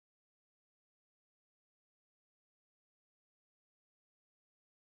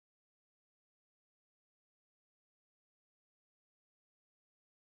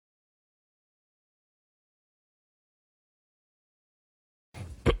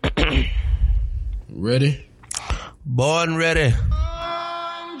Ready? Born ready.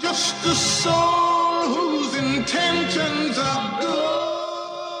 I'm just a soul whose intentions are good.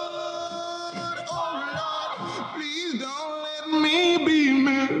 Oh Lord, please don't let me be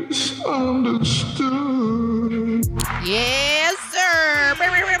misunderstood. Yes, sir.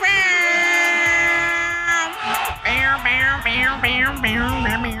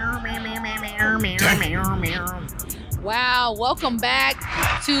 Wow, welcome back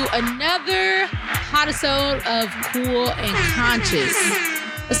to another hot episode of Cool and Conscious.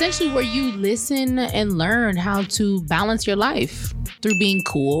 Essentially where you listen and learn how to balance your life through being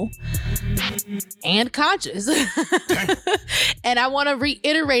cool and conscious. And I want to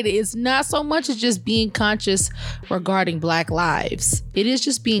reiterate it. It's not so much as just being conscious regarding Black lives. It is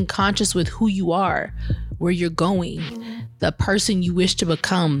just being conscious with who you are, where you're going, the person you wish to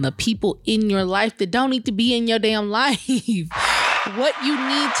become, the people in your life that don't need to be in your damn life, what you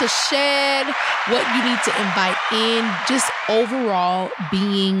need to shed, what you need to invite in, just overall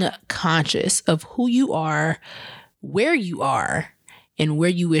being conscious of who you are, where you are, and where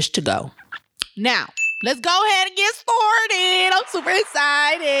you wish to go. Now, let's go ahead and get started. I'm super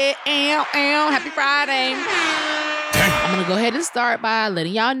excited. Happy Friday. I'm going to go ahead and start by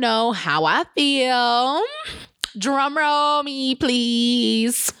letting y'all know how I feel. Drum roll me,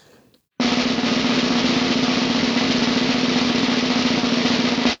 please.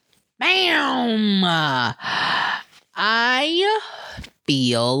 Bam! I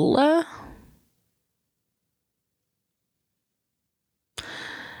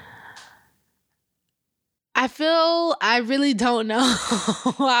feel I really don't know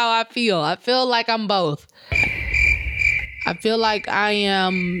how I feel. I feel like I'm both. I feel like I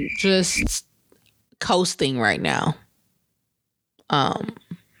am just coasting right now.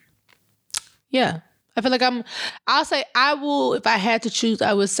 Yeah. I feel like I'll say I will, if I had to choose,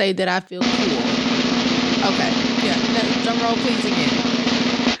 I would say that I feel cool. Okay. Yeah. Drum roll please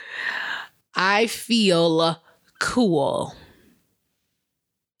again. I feel cool.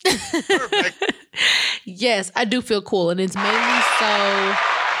 Perfect. Yes, I do feel cool. And it's mainly so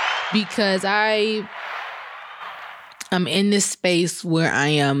because I'm in this space where I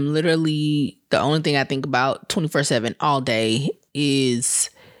am literally, the only thing I think about 24/7 all day is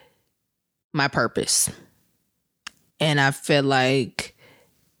my purpose. And I feel like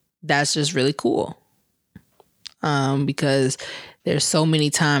that's just really cool. Because there's so many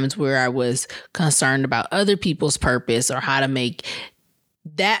times where I was concerned about other people's purpose or how to make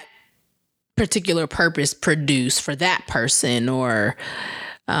that particular purpose produce for that person, or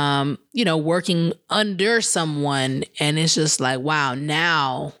working under someone. And it's just like, wow,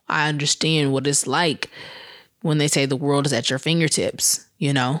 now I understand what it's like when they say the world is at your fingertips,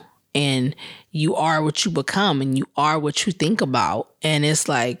 and you are what you become and you are what you think about. And it's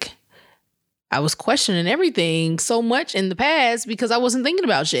like, I was questioning everything so much in the past because I wasn't thinking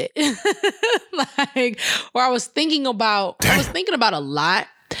about shit. Or I was thinking about a lot.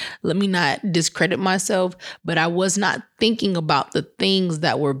 Let me not discredit myself, but I was not thinking about the things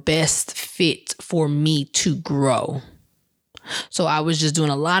that were best fit for me to grow. So I was just doing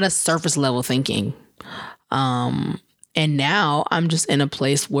a lot of surface level thinking. And now I'm just in a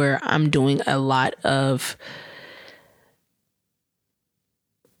place where I'm doing a lot of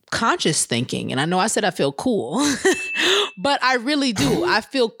conscious thinking. And I know I said I feel cool, but I really do. I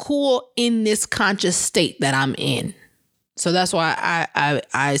feel cool in this conscious state that I'm in. So that's why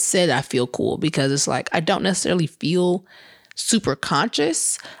I said I feel cool, because it's like I don't necessarily feel super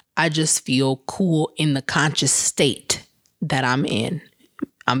conscious. I just feel cool in the conscious state that I'm in.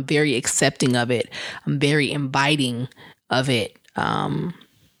 I'm very accepting of it. I'm very inviting of it. And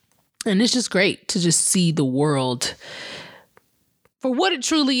it's just great to just see the world for what it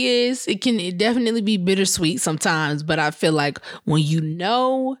truly is. It can definitely be bittersweet sometimes, but I feel like when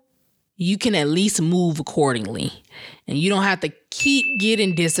you can at least move accordingly, and you don't have to keep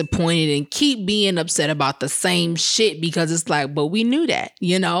getting disappointed and keep being upset about the same shit, because it's like, but we knew that,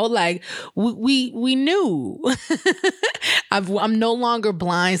 like we knew. I'm no longer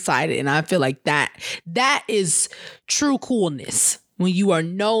blindsided. And I feel like that is true coolness. When you are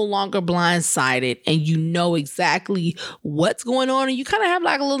no longer blindsided and you know exactly what's going on, and you kind of have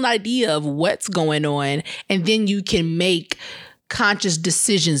like a little idea of what's going on, and then you can make conscious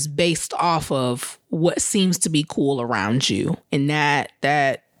decisions based off of what seems to be cool around you. And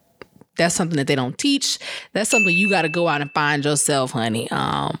that's something that they don't teach. That's something you got to go out and find yourself, honey.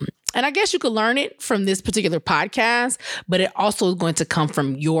 And I guess you could learn it from this particular podcast, but it also is going to come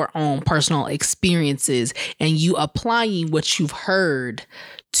from your own personal experiences and you applying what you've heard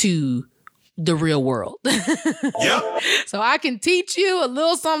to the real world. Yep. So I can teach you a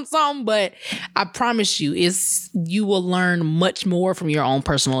little something, but I promise you, you will learn much more from your own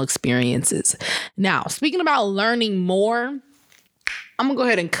personal experiences. Now, speaking about learning more, I'm gonna go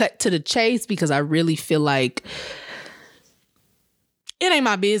ahead and cut to the chase because I really feel like it ain't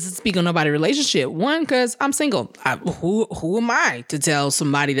my business to speak on nobody's relationship. One, because I'm single. Who am I to tell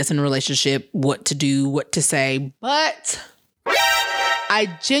somebody that's in a relationship what to do, what to say? But I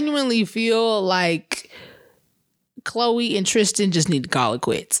genuinely feel like Chloe and Tristan just need to call it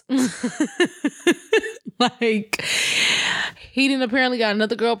quits. Like, he didn't apparently got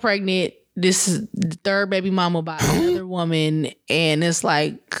another girl pregnant. This is the third baby mama by another woman. And it's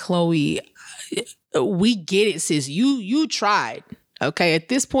like, Chloe, we get it, sis. You tried. Okay, at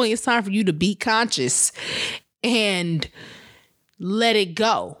this point, it's time for you to be conscious and let it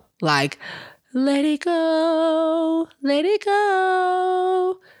go. Like, let it go, let it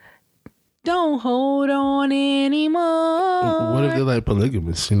go. Don't hold on anymore. What if they're like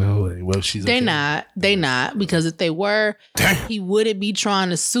polygamous? You know, like, what if she's They okay? not, because if they were, he wouldn't be trying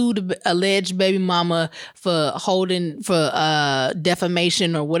to sue the alleged baby mama for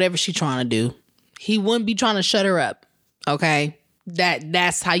defamation or whatever she's trying to do. He wouldn't be trying to shut her up. Okay,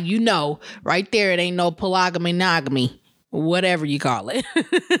 that's how you know right there. It ain't no polygamy, whatever you call it.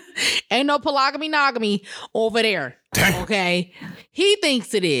 Ain't no polygamy over there. Okay, he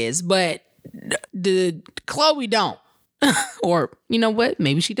thinks it is, but the Chloe don't. Or you know what?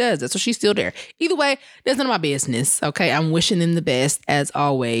 Maybe she does. That's why she's still there. Either way, that's none of my business. Okay, I'm wishing them the best as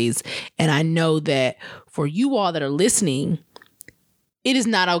always, and I know that for you all that are listening, it is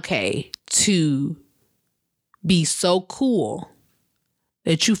not okay to be so cool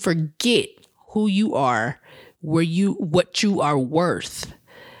that you forget who you are, what you are worth,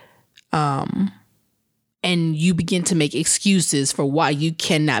 and you begin to make excuses for why you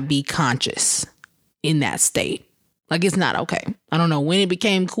cannot be conscious in that state. Like, it's not okay. I don't know when it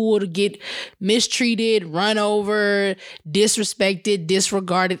became cool to get mistreated, run over, disrespected,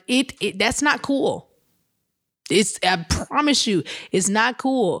 disregarded. That's not cool. I promise you, it's not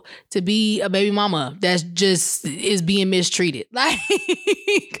cool to be a baby mama that's just is being mistreated. Like,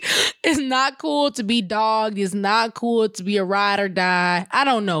 it's not cool to be dogged. It's not cool to be a ride or die. I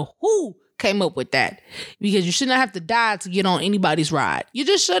don't know who came up with that, because you should not have to die to get on anybody's ride. You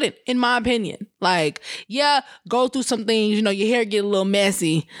just shouldn't, in my opinion. Like, yeah, go through some things, you know, your hair get a little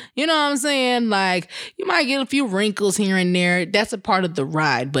messy. You know what I'm saying? Like, you might get a few wrinkles here and there. That's a part of the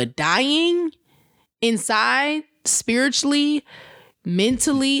ride. But dying inside, spiritually,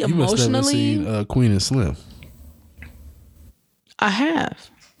 mentally, You emotionally. must never seen Queen and Slim. I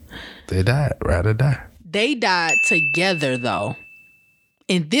have. They died, ride or die. They died together, though.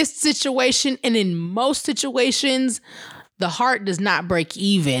 In this situation and in most situations, the heart does not break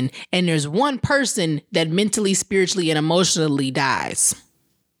even, and there's one person that mentally, spiritually, and emotionally dies.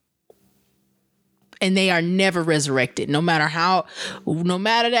 And they are never resurrected. No matter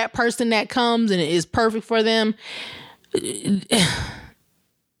that person that comes and is perfect for them, you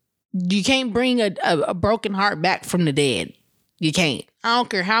can't bring a broken heart back from the dead. You can't. I don't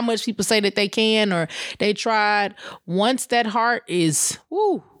care how much people say that they can or they tried. Once that heart is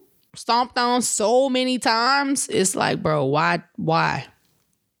stomped on so many times, it's like, bro, why?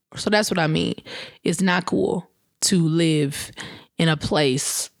 So that's what I mean. It's not cool to live in a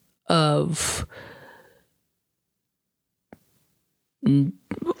place of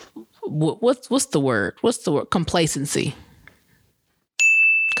what's the word? Complacency.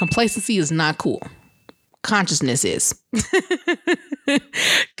 Complacency is not cool. Consciousness is.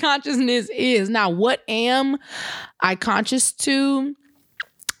 Consciousness is. Now, what am I conscious to?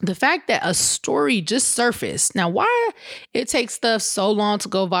 The fact that a story just surfaced. Now, why it takes stuff so long to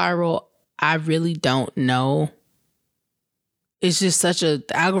go viral, I really don't know. It's just the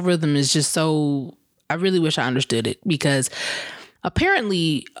algorithm is just so, I really wish I understood it, because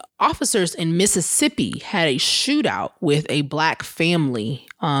apparently officers in Mississippi had a shootout with a black family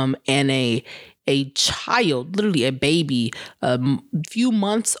and a child, literally a baby, a few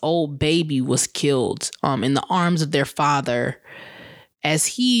months old baby was killed in the arms of their father as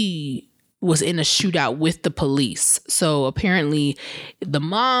he was in a shootout with the police. So apparently the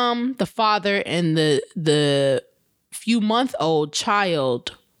mom, the father, and the few-month-old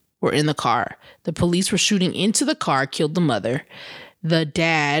child were in the car. The police were shooting into the car, killed the mother. The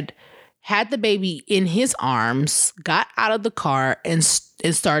dad had the baby in his arms, got out of the car, and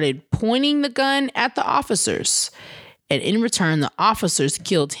started pointing the gun at the officers. And in return, the officers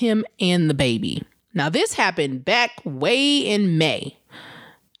killed him and the baby. Now, this happened back way in May.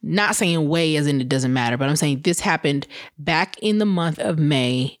 Not saying way as in it doesn't matter, but I'm saying this happened back in the month of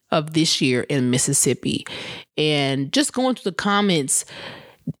May of this year in Mississippi. And just going through the comments,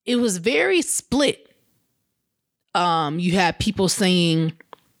 it was very split. You had people saying,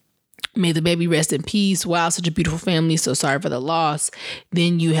 may the baby rest in peace. Wow, such a beautiful family. So sorry for the loss.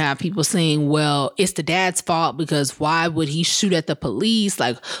 Then you have people saying, well, it's the dad's fault because why would he shoot at the police?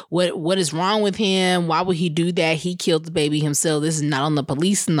 Like, what is wrong with him? Why would he do that? He killed the baby himself. This is not on the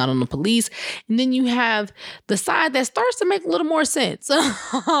police, not on the police. And then you have the side that starts to make a little more sense.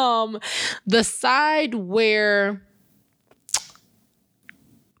 The side where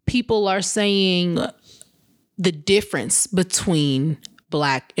people are saying the difference between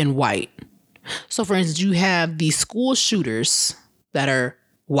Black and white. So for instance, you have these school shooters that are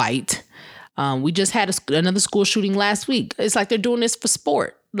white. We just had another school shooting last week. It's like they're doing this for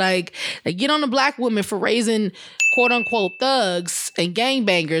sport. Like they get on the Black women for raising quote unquote thugs and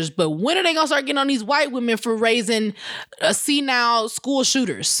gangbangers. But when are they going to start getting on these white women for raising senile school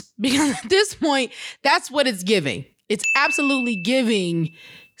shooters? Because at this point, that's what it's giving. It's absolutely giving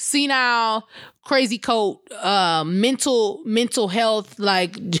senile, crazy coat, mental health.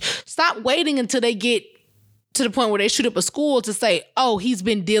 Like, stop waiting until they get to the point where they shoot up a school to say, oh, he's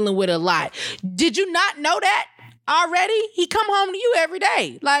been dealing with a lot. Did you not know that already? He come home to you every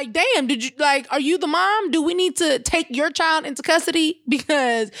day. Like, damn, are you the mom? Do we need to take your child into custody?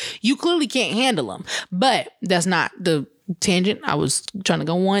 Because you clearly can't handle him. But that's not the tangent I was trying to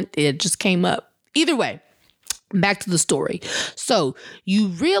go on. It just came up. Either way. Back to the story. So you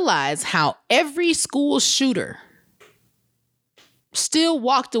realize how every school shooter still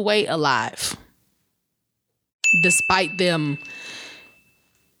walked away alive, despite them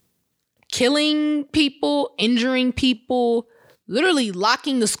killing people, injuring people, literally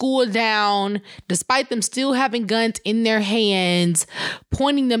locking the school down, despite them still having guns in their hands,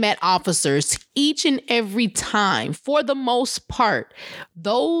 pointing them at officers each and every time. For the most part,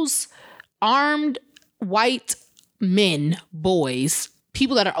 those armed white men, boys,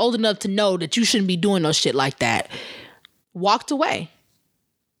 people that are old enough to know that you shouldn't be doing no shit like that, walked away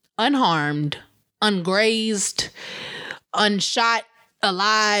unharmed, ungrazed, unshot,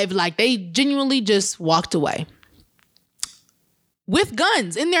 alive. Like, they genuinely just walked away with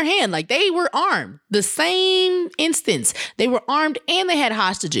guns in their hand. Like, they were armed. The same instance, they were armed and they had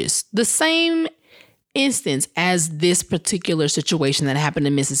hostages. The same instance as this particular situation that happened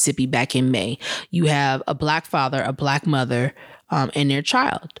in Mississippi back in May. You have a Black father, a Black mother, and their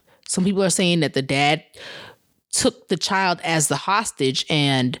child. Some people are saying that the dad took the child as the hostage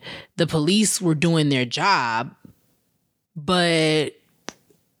and the police were doing their job. But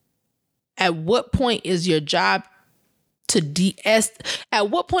at what point is your job to at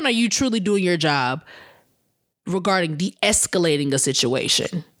what point are you truly doing your job regarding de-escalating a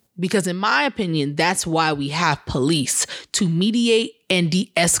situation? Because in my opinion, that's why we have police, to mediate and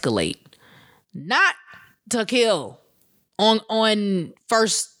de-escalate, not to kill on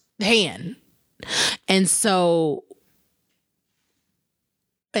first hand. And so,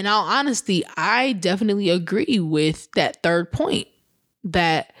 in all honesty, I definitely agree with that third point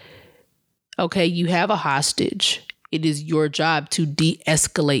that, okay, you have a hostage. It is your job to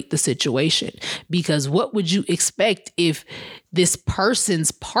de-escalate the situation, because what would you expect if this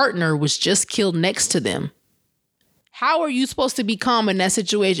person's partner was just killed next to them? How are you supposed to be calm in that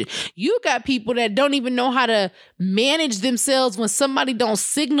situation? You got people that don't even know how to manage themselves when somebody don't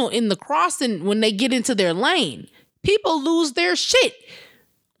signal in the crossing when they get into their lane. People lose their shit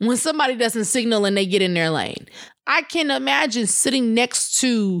when somebody doesn't signal and they get in their lane. I can imagine sitting next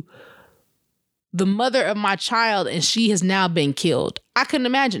to the mother of my child and she has now been killed. I couldn't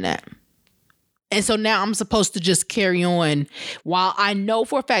imagine that. And so now I'm supposed to just carry on while I know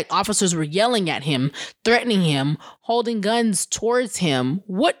for a fact officers were yelling at him, threatening him, holding guns towards him.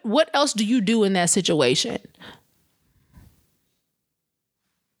 What else do you do in that situation?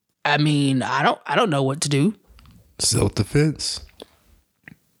 I mean, I don't know what to do. Self-defense.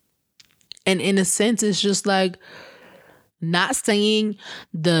 And in a sense, it's just like, not saying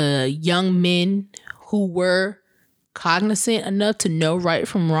the young men who were cognizant enough to know right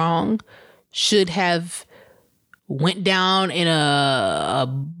from wrong should have went down in a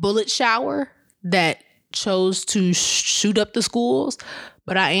bullet shower that chose to shoot up the schools.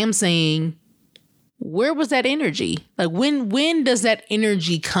 But I am saying, where was that energy? Like, when does that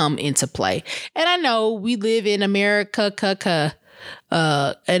energy come into play? And I know we live in America,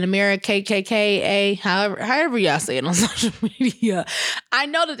 in America, KKKA, however y'all say it on social media. I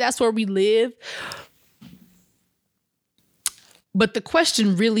know that that's where we live. But the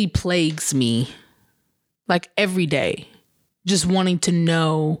question really plagues me, like, every day. just wanting to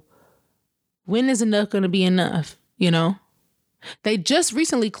know, when is enough going to be enough? You know, they just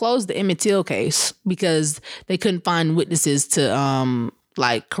recently closed the Emmett Till case because they couldn't find witnesses to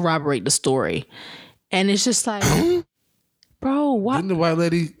like corroborate the story. And it's just like, bro, what? Didn't the white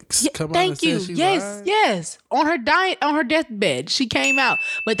lady come out Thank and you. say she Yes, lied? yes. On her deathbed, she came out,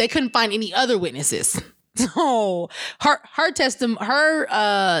 but they couldn't find any other witnesses. So her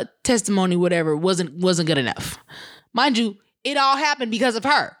testimony, whatever, wasn't good enough. Mind you, it all happened because of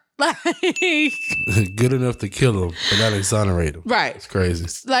her. Like, Good enough to kill him, but not exonerate him. right. It's crazy.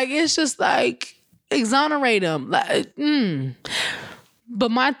 Like, it's just like, exonerate him. Like,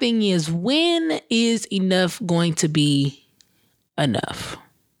 But my thing is, when is enough going to be enough?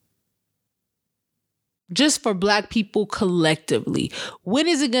 Just for Black people collectively. When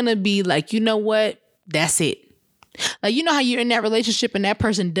is it going to be like, you know what? That's it. Like, you know how you're in that relationship and that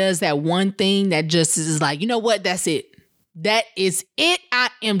person does that one thing that just is like, you know what? That's it. That is it. I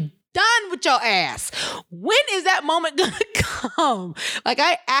am done with your ass. When is that moment gonna come? Like,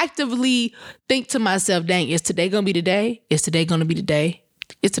 I actively think to myself, dang, is today gonna be the day? Is today gonna be the day?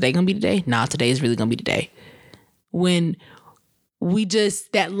 Is today gonna be the day? Nah, today is really gonna be the day. When we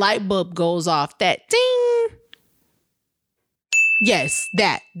just, that light bulb goes off, that ding. Yes,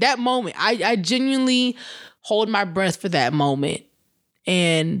 that moment. I genuinely hold my breath for that moment.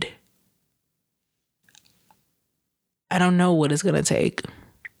 And I don't know what it's gonna take.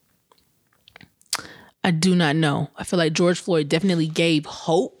 I do not know. I feel like George Floyd definitely gave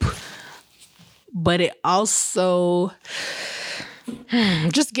hope, but it also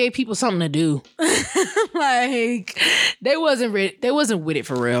just gave people something to do. Like, they wasn't with it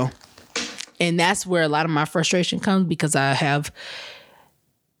for real. And that's where a lot of my frustration comes, because I have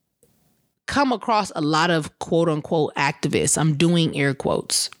come across a lot of quote unquote activists. I'm doing air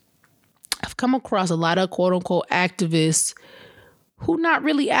quotes. I've come across a lot of quote unquote activists who not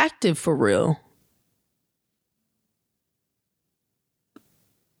really active for real.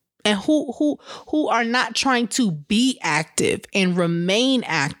 And who are not trying to be active and remain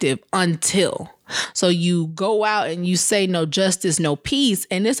active until. So you go out and you say no justice, no peace.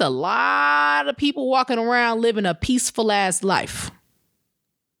 And there's a lot of people walking around living a peaceful ass life.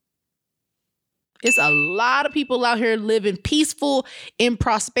 It's a lot of people out here living peaceful in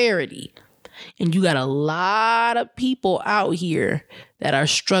prosperity. And you got a lot of people out here that are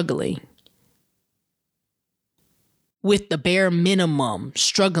struggling with the bare minimum,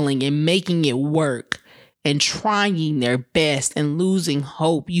 struggling and making it work and trying their best and losing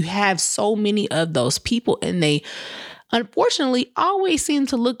hope. You have so many of those people, and they unfortunately always seem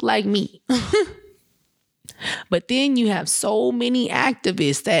to look like me. But then you have so many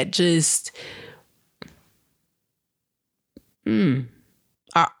activists that just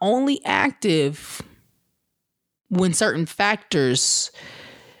are only active when certain factors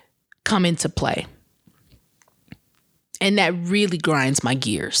come into play. And that really grinds my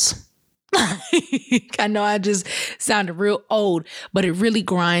gears. I know I just sounded real old, but it really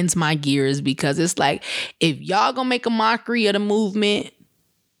grinds my gears, because it's like, if y'all gonna make a mockery of the movement,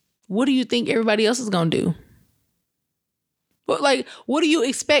 what do you think everybody else is gonna do? But like, what do you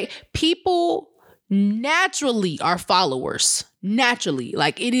expect? People naturally are followers. Naturally.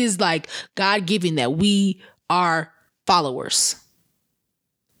 Like, it is like God-given that we are followers.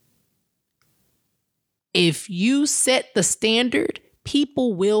 If you set the standard,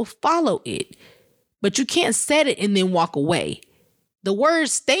 people will follow it. But you can't set it and then walk away. The word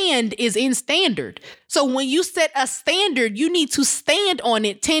stand is in standard. So when you set a standard, you need to stand on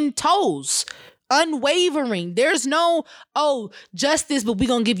it 10 toes, unwavering. There's no, justice, but we're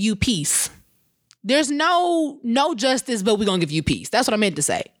going to give you peace. There's no justice, but we're going to give you peace. That's what I meant to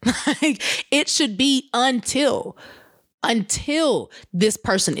say. Like, it should be until this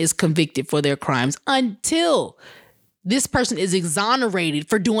person is convicted for their crimes, until this person is exonerated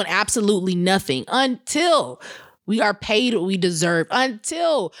for doing absolutely nothing, until we are paid what we deserve,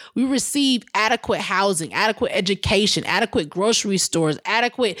 until we receive adequate housing, adequate education, adequate grocery stores,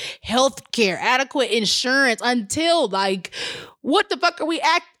 adequate health care, adequate insurance, until, like, what the fuck are we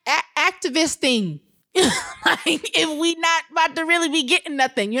activisting? Like, if we not about to really be getting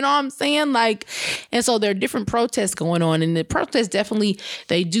nothing, you know what I'm saying? Like, and so there are different protests going on, and the protests definitely,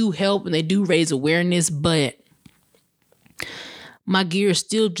 they do help and they do raise awareness, but my gears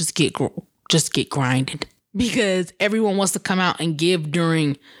still just get grinded, because everyone wants to come out and give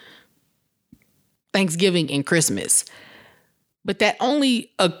during Thanksgiving and Christmas, but that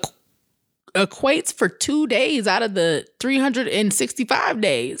only equates for 2 days out of the 365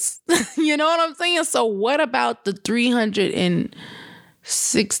 days. You know what I'm saying? So what about the 300 and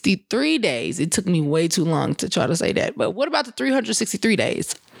 363 days. It took me way too long to try to say that. But what about the 363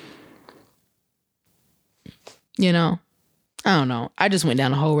 days? You know, I don't know. I just went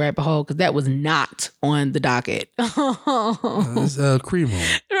down a whole rabbit hole because that was not on the docket. It's a Cree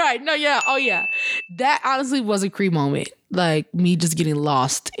moment. Right. No, yeah. Oh, yeah. That honestly was a Cree moment. Like me just getting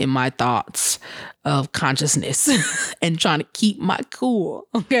lost in my thoughts of consciousness and trying to keep my cool.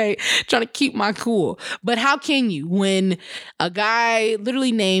 Okay. Trying to keep my cool. But how can you when a guy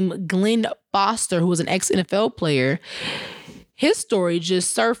literally named Glenn Foster, who was an ex-NFL player, his story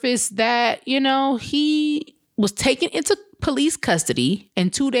just surfaced that, you know, he was taken into police custody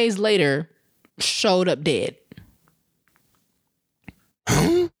and 2 days later showed up dead.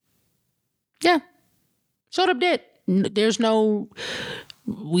 Yeah. Showed up dead. We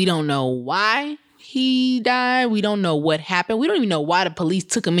don't know why he died. We don't know what happened. We don't even know why the police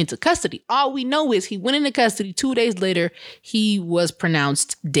took him into custody. All we know is he went into custody. 2 days later, he was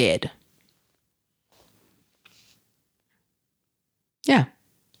pronounced dead. Yeah.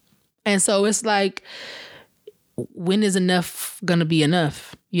 And so it's like, when is enough gonna be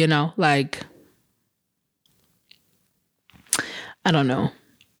enough? You know, like, I don't know,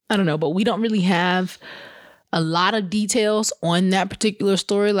 but we don't really have a lot of details on that particular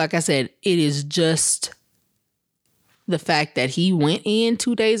story. Like I said, it is just the fact that he went in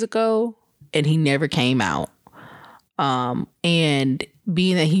 2 days ago and he never came out. And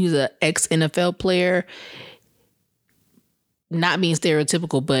being that he was an ex-NFL player, not being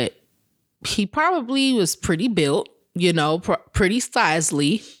stereotypical, but he probably was pretty built, you know, pretty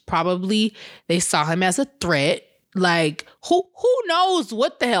sizely. Probably they saw him as a threat. Like, who knows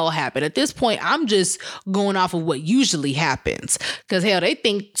what the hell happened? At this point, I'm just going off of what usually happens. Because, hell, they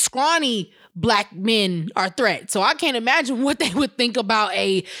think scrawny black men are threats. So I can't imagine what they would think about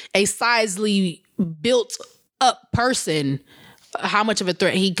a sizely built up person, how much of a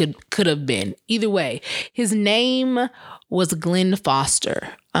threat he could have been. Either way, his name was Glenn Foster.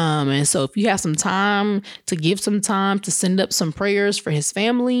 And so if you have some time to give some time to send up some prayers for his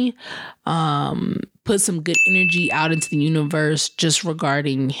family, put some good energy out into the universe just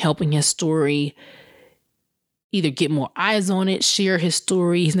regarding helping his story either get more eyes on it, share his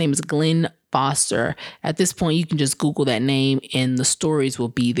story. His name is Glenn Foster. At this point, you can just Google that name and the stories will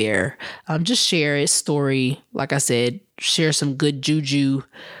be there. Just share his story. Like I said, share some good juju.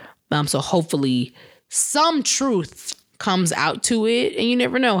 So hopefully some truth comes out to it, and you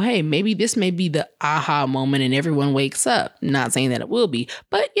never know. Hey, maybe this may be the aha moment and everyone wakes up. Not saying that it will be,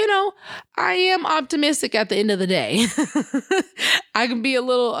 but you know, I am optimistic at the end of the day. I can be a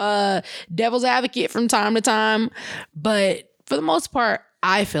little devil's advocate from time to time, but for the most part,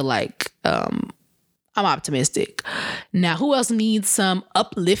 I feel like I'm optimistic. Now, who else needs some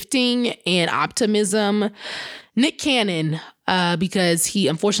uplifting and optimism? Nick Cannon, because he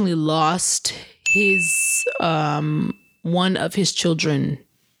unfortunately lost his one of his children.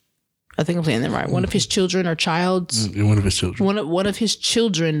 I think I'm saying that right. One of his children or child's. One of his children. One of his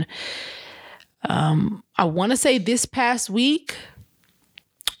children. I want to say this past week.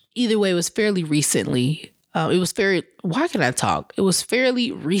 Either way, it was fairly recently. Why can I talk? It was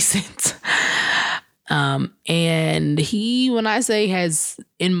fairly recent. And he, when I say has,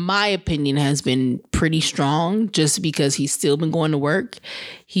 in my opinion, has been pretty strong just because he's still been going to work.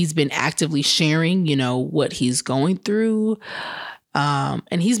 He's been actively sharing, you know, what he's going through.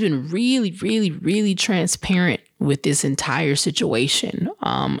 And he's been really, really, really transparent with this entire situation.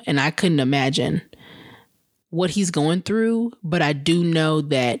 And I couldn't imagine what he's going through, but I do know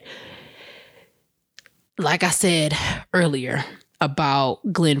that, like I said earlier about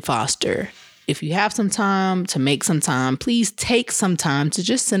Glenn Foster, if you have some time to make some time, please take some time to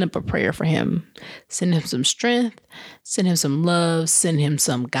just send up a prayer for him. Send him some strength, send him some love, send him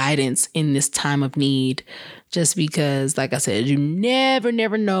some guidance in this time of need. Just because, like I said, you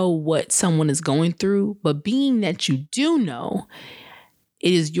never know what someone is going through. But being that you do know,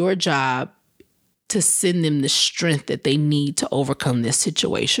 it is your job to send them the strength that they need to overcome this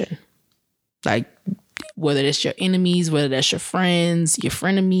situation. Like, whether that's your enemies, whether that's your friends, your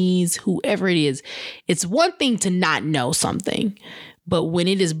frenemies, whoever it is, it's one thing to not know something. But when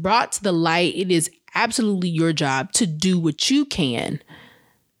it is brought to the light, it is absolutely your job to do what you can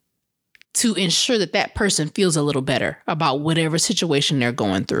to ensure that that person feels a little better about whatever situation they're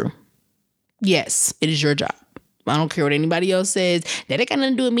going through. Yes, it is your job. I don't care what anybody else says. That ain't got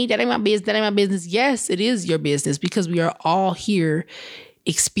nothing to do with me. That ain't my business. That ain't my business. Yes, it is your business because we are all here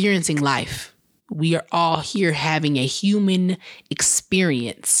experiencing life. We are all here having a human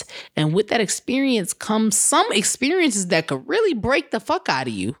experience. And with that experience comes some experiences that could really break the fuck out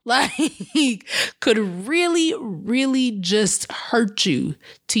of you. Like, could really, really just hurt you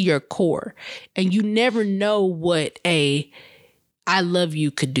to your core. And you never know what a I love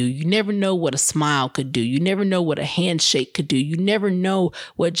you could do. You never know what a smile could do. You never know what a handshake could do. You never know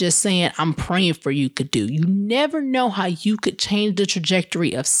what just saying I'm praying for you could do. You never know how you could change the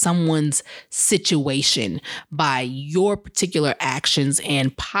trajectory of someone's situation by your particular actions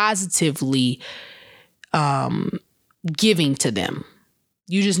and positively giving to them.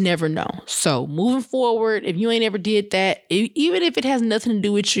 You just never know. So moving forward, if you ain't ever did that, even if it has nothing to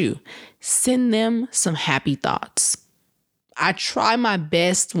do with you, send them some happy thoughts. I try my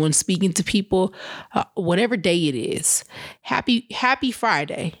best when speaking to people, whatever day it is. Happy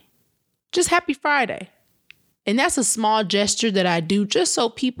Friday. Just happy Friday. And that's a small gesture that I do just so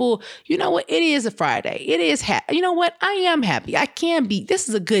people, you know what, it is a Friday. It is you know what, I am happy. I can be. This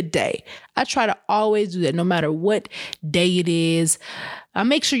is a good day. I try to always do that no matter what day it is. I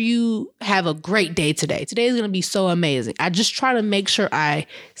make sure you have a great day today. Today is going to be so amazing. I just try to make sure I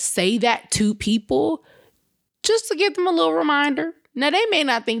say that to people just to give them a little reminder. Now, they may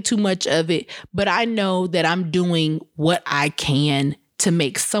not think too much of it, but I know that I'm doing what I can to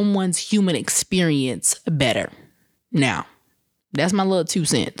make someone's human experience better. Now, that's my little 2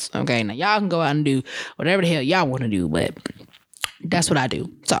 cents. Okay, now y'all can go out and do whatever the hell y'all want to do, but that's what I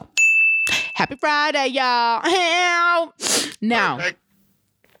do. So, happy Friday, y'all. Now,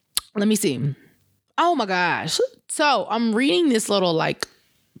 let me see. Oh my gosh. So, I'm reading this little like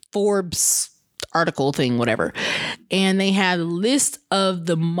Forbes article thing, whatever. And they have a list of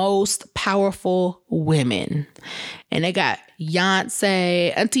the most powerful women. And they got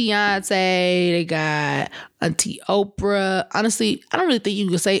Auntie Beyonce, they got Auntie Oprah. Honestly, I don't really think you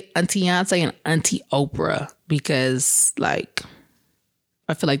can say Auntie Beyonce and Auntie Oprah because like,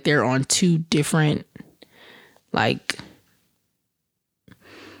 I feel like they're on 2 different like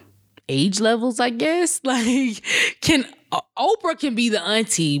age levels, I guess. Like Oprah can be the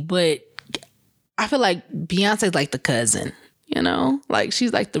auntie, but I feel like Beyonce's like the cousin, you know? Like,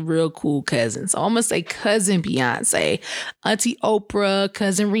 she's like the real cool cousin. So I'm going to say cousin Beyonce. Auntie Oprah,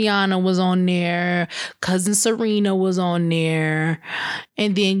 cousin Rihanna was on there. Cousin Serena was on there.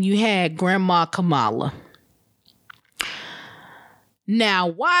 And then you had Grandma Kamala. Now,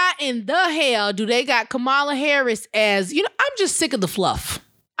 why in the hell do they got Kamala Harris as, you know, I'm just sick of the fluff.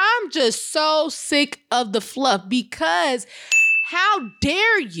 I'm just so sick of the fluff because how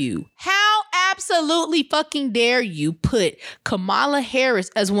dare you? How absolutely fucking dare you put Kamala Harris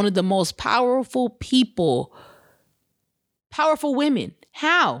as one of the most powerful women?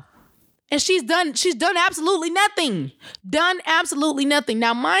 How? And she's done absolutely nothing. Done absolutely nothing.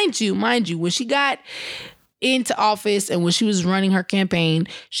 Now, mind you, when she got into office and when she was running her campaign,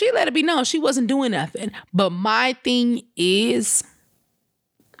 she let it be known she wasn't doing nothing. But my thing is,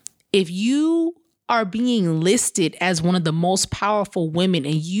 if you are being listed as one of the most powerful women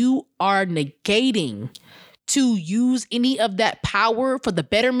and you are negating to use any of that power for the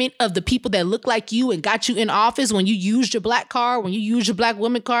betterment of the people that look like you and got you in office, when you used your black card, when you use your black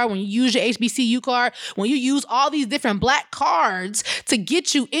woman card, when you use your HBCU card, when you use all these different black cards to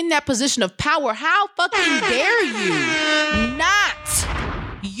get you in that position of power, how fucking dare you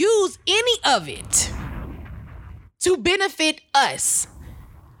not use any of it to benefit us?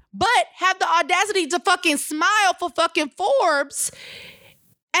 But have the audacity to fucking smile for fucking Forbes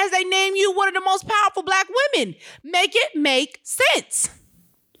as they name you one of the most powerful black women. Make it make sense.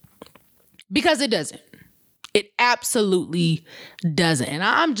 Because it doesn't. It absolutely doesn't. And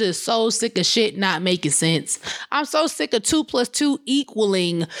I'm just so sick of shit not making sense. I'm so sick of 2 + 2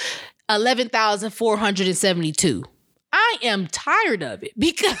 equaling 11,472. I am tired of it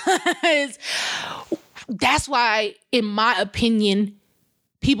because that's why, in my opinion,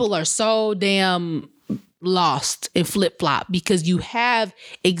 people are so damn lost and flip-flop because you have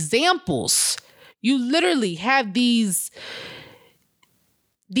examples. You literally have these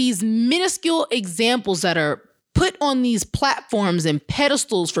minuscule examples that are put on these platforms and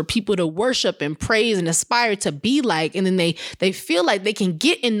pedestals for people to worship and praise and aspire to be like. And then they feel like they can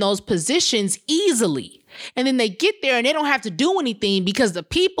get in those positions easily. And then they get there and they don't have to do anything because the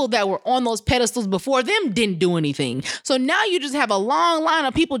people that were on those pedestals before them didn't do anything. So now you just have a long line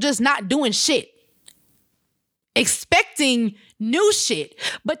of people just not doing shit, expecting new shit.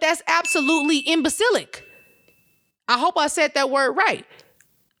 But that's absolutely imbecilic. I hope I said that word right.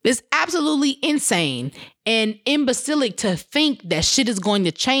 It's absolutely insane and imbecilic to think that shit is going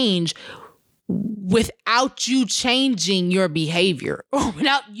to change without you changing your behavior or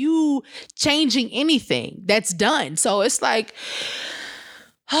without you changing anything that's done. So it's like,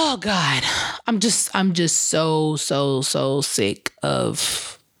 oh God, I'm just so sick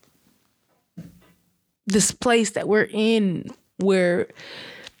of this place that we're in where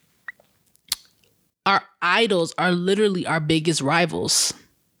our idols are literally our biggest rivals.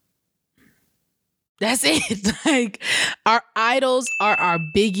 That's it. Like, our idols are our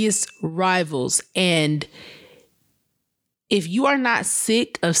biggest rivals. And if you are not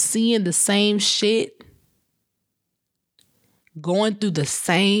sick of seeing the same shit, going through the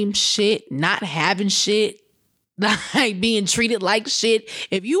same shit, not having shit, like being treated like shit,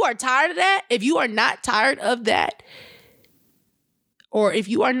 if you are tired of that, if you are not tired of that, or if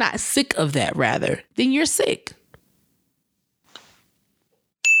you are not sick of that, rather, then you're sick.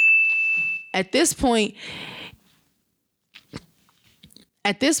 At this point,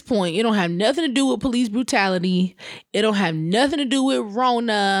 it don't have nothing to do with police brutality. It don't have nothing to do with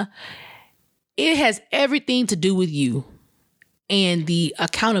Rona. It has everything to do with you and the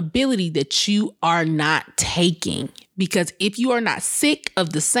accountability that you are not taking. Because if you are not sick of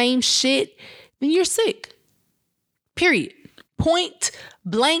the same shit, then you're sick. Period. Point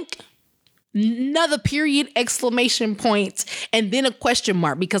blank. Another period, exclamation point, and then a question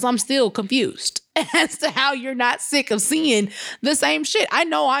mark, because I'm still confused as to how you're not sick of seeing the same shit. I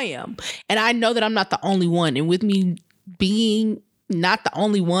know I am. And I know that I'm not the only one. And with me being not the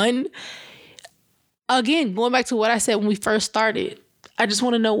only one, again, going back to what I said when we first started, I just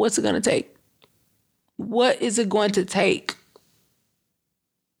want to know, what's it going to take? What is it going to take?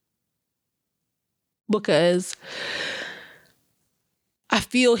 Because I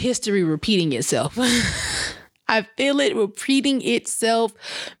feel history repeating itself. I feel it repeating itself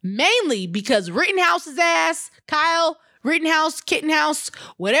mainly because Rittenhouse's ass, Kyle Rittenhouse, Kittenhouse,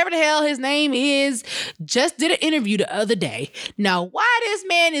 whatever the hell his name is, just did an interview the other day. Now, why this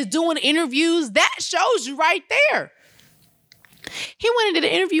man is doing interviews, that shows you right there. He went and did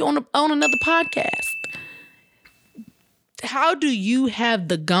an interview on another podcast. How do you have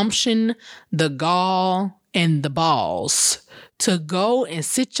the gumption, the gall, and the balls to go and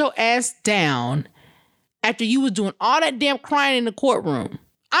sit your ass down after you was doing all that damn crying in the courtroom?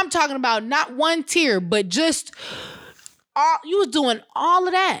 I'm talking about not one tear, but just you was doing all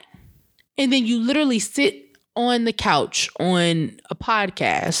of that. And then you literally sit on the couch on a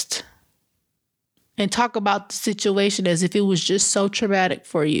podcast and talk about the situation as if it was just so traumatic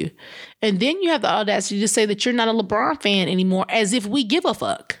for you. And then you have the audacity to say that you're not a LeBron fan anymore, as if we give a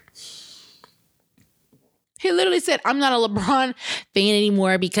fuck. He literally said, I'm not a LeBron fan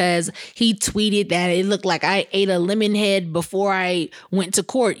anymore because he tweeted that it looked like I ate a lemon head before I went to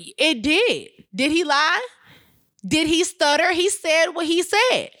court. It did. Did he lie? Did he stutter? He said what he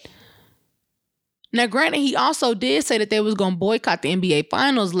said. Now, granted, he also did say that they was going to boycott the NBA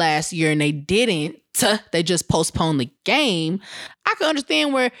Finals last year, and they didn't. They just postponed the game. I can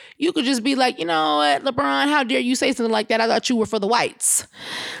understand where you could just be like, you know what, LeBron, how dare you say something like that? I thought you were for the whites.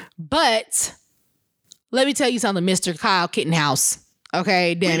 But let me tell you something, Mr. Kyle Kittenhouse.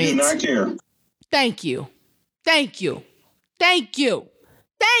 Okay, damn it. We do not care. Thank you. Thank you. Thank you.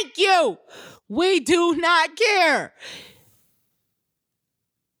 Thank you. We do not care.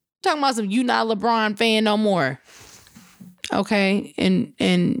 Talking about some, you not a LeBron fan no more. Okay,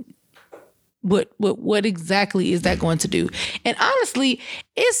 and what exactly is that going to do? And honestly,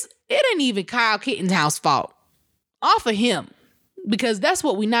 it ain't even Kyle Kittenhouse's fault. Off of him. Because that's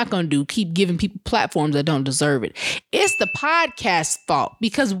what we're not going to do, keep giving people platforms that don't deserve it. It's the podcast's fault.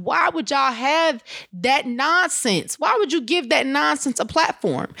 Because why would y'all have that nonsense? Why would you give that nonsense a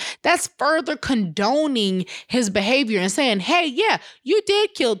platform? That's further condoning his behavior and saying, hey, yeah, you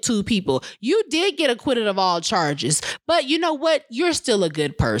did kill 2 people. You did get acquitted of all charges. But you know what? You're still a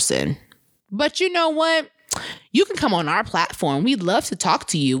good person. But you know what? You can come on our platform. We'd love to talk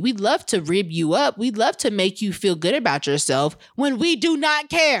to you. We'd love to rib you up. We'd love to make you feel good about yourself when we do not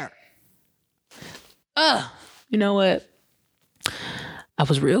care. You know what? I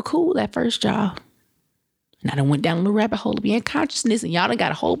was real cool that first job. And I done went down a little rabbit hole of being consciousness, and y'all done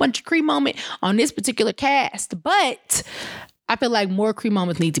got a whole bunch of cream moment on this particular cast. But I feel like more cream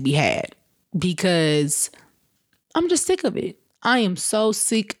moments need to be had because I'm just sick of it. I am so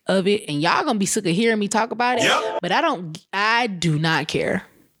sick of it, and y'all gonna be sick of hearing me talk about it. Yep. But I do not care.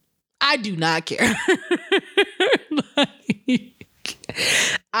 I do not care.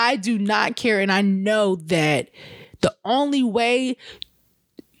 I do not care, and I know that the only way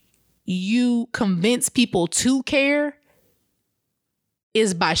you convince people to care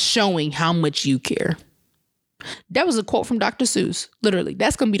is by showing how much you care. That was a quote from Dr. Seuss. Literally,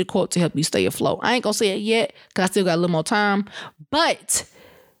 that's gonna be the quote to help you stay afloat. I ain't gonna say it yet because I still got a little more time, but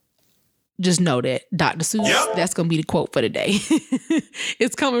just know that Dr. Seuss, that's gonna be the quote for the day.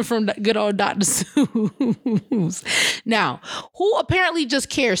 It's coming from good old Dr. Seuss. Now, who apparently just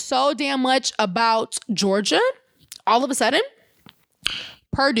cares so damn much about Georgia, all of a sudden?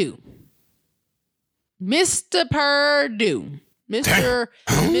 Perdue. Mr. Perdue.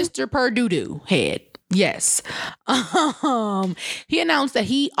 Mr. Perdue head. Yes. He announced that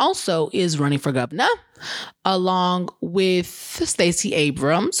he also is running for governor, along with Stacey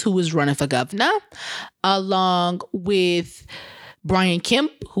Abrams, who is running for governor, along with Brian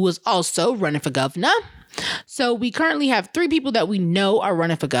Kemp, who is also running for governor. So we currently have 3 people that we know are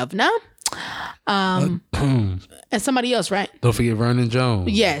running for governor. And somebody else, right? Don't forget Vernon Jones.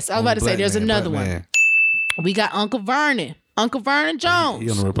 Yes, I was about to say there's another one. We got Uncle Vernon Jones. He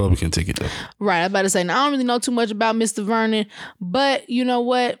on the Republican ticket though. Right, I was about to say, now I don't really know too much about Mr. Vernon, but you know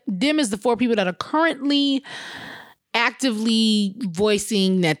what? Them is the 4 people that are currently actively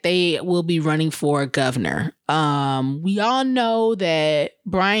voicing that they will be running for governor. We all know that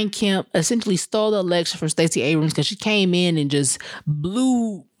Brian Kemp essentially stole the election from Stacey Abrams because she came in and just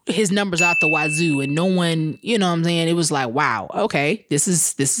blew his numbers out the wazoo, and no one, you know what I'm saying? It was like, wow, okay, this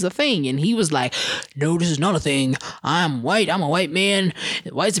is a thing. And he was like, no, this is not a thing. I'm white. I'm a white man.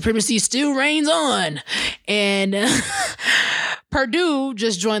 White supremacy still reigns on. And Perdue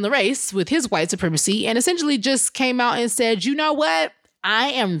just joined the race with his white supremacy and essentially just came out and said, you know what? I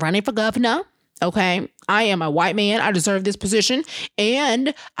am running for governor. Okay, I am a white man. I deserve this position.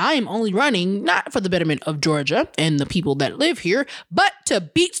 And I am only running not for the betterment of Georgia and the people that live here, but to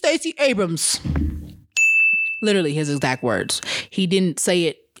beat Stacey Abrams. Literally his exact words. He didn't say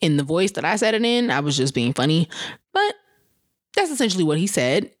it in the voice that I said it in. I was just being funny. But that's essentially what he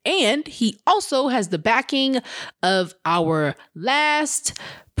said. And he also has the backing of our last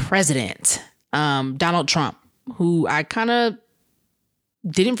president, Donald Trump, who I kind of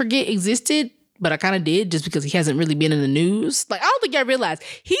didn't forget existed. But I kind of did just because he hasn't really been in the news. Like, I don't think I realized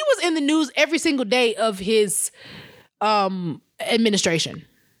he was in the news every single day of his administration.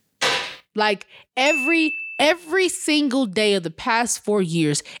 Like every single day of the past 4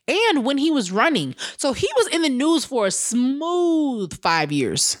 years. And when he was running. So he was in the news for a smooth 5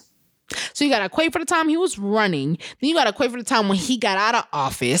 years. So you got to equate for the time he was running. Then you got to equate for the time when he got out of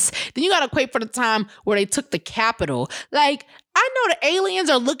office. Then you got to equate for the time where they took the Capitol. Like, I know the aliens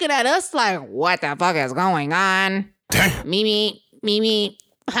are looking at us like, what the fuck is going on? Mimi.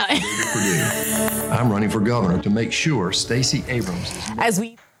 I'm running for governor to make sure Stacey Abrams is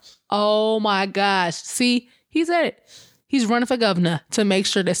Oh my gosh. See, he said it. He's running for governor to make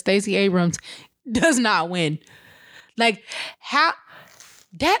sure that Stacey Abrams does not win. Like, how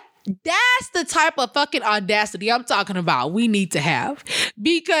that's the type of fucking audacity I'm talking about we need to have.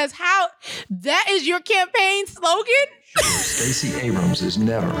 Because that is your campaign slogan? Stacey Abrams is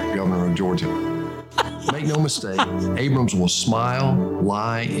never governor of Georgia. Make no mistake, Abrams will smile,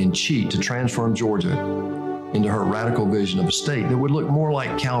 lie, and cheat to transform Georgia into her radical vision of a state that would look more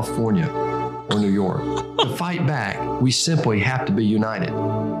like California or New York. To fight back, we simply have to be united.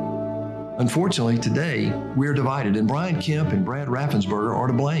 Unfortunately, today, we're divided, and Brian Kemp and Brad Raffensperger are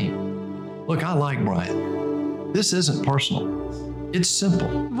to blame. Look, I like Brian. This isn't personal. It's simple.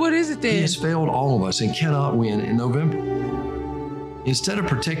 What is it then? He has failed all of us and cannot win in November. Instead of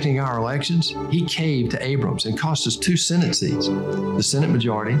protecting our elections, he caved to Abrams and cost us 2 Senate seats, the Senate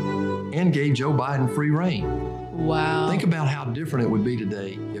majority, and gave Joe Biden free reign. Wow. Think about how different it would be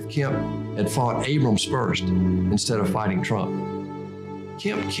today if Kemp had fought Abrams first instead of fighting Trump.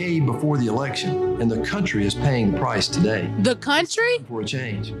 Kemp caved before the election, and the country is paying the price today. The country? For a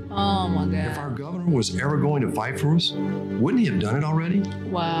change. Oh my God. If our governor was ever going to fight for us, wouldn't he have done it already?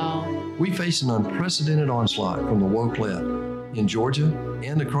 Wow. We face an unprecedented onslaught from the woke left in Georgia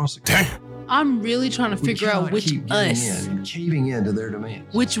and across the country. I'm really trying to figure out which us. Caving in to their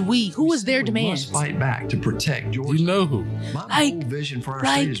demands. Which we? Who is their demands? We must fight back to protect Georgia. You know who? My bold vision for our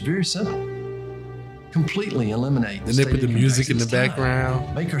state is very simple. Completely eliminate and they put the music in the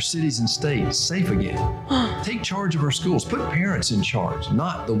background. Make our cities and states safe again. Take charge of our schools. Put parents in charge,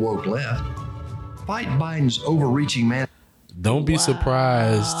 not the woke left. Fight Biden's overreaching man. Don't be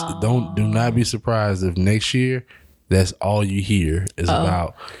surprised. Do not be surprised if next year that's all you hear is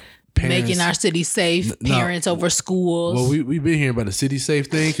about parents making our city safe, parents over schools. Well, we've been hearing about the city safe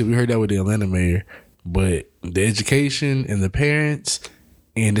thing because we heard that with the Atlanta mayor. But the education and the parents,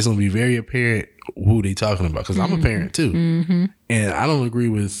 and it's gonna be very apparent who they talking about, because I'm a parent too, and I don't agree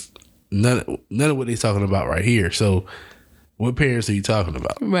with none of what they talking about right here. So what parents are you talking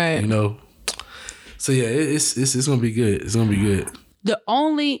about? Right. You know. So yeah, it's gonna be good. It's gonna be good.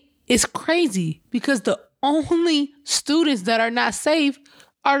 It's crazy because the only students that are not safe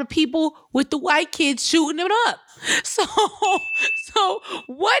are the people with the white kids shooting them up. So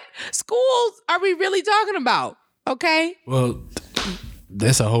what schools are we really talking about? Okay. Well,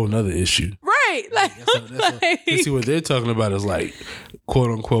 that's a whole nother issue. Right. Like, See what they're talking about is like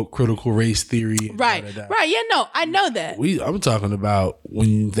quote unquote critical race theory. And right. da, da, da. Right. Yeah, no, I know that. I'm talking about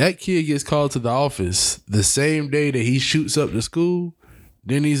when that kid gets called to the office the same day that he shoots up the school,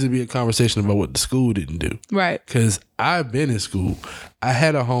 there needs to be a conversation about what the school didn't do. Right. Because I've been in school. I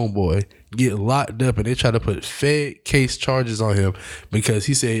had a homeboy get locked up and they tried to put Fed case charges on him because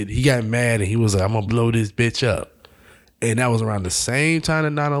he said he got mad and he was like, I'm going to blow this bitch up. And that was around the same time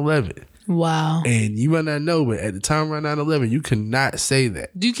of 9/11. Wow. And you might not know, but at the time around 9/11, you could not say that.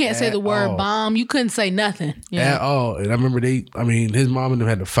 You can't say the word bomb. You couldn't say nothing. Yeah. At all. And I remember his mom and them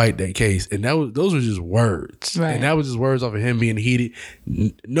had to fight that case. And those were just words. Right. And that was just words off of him being heated.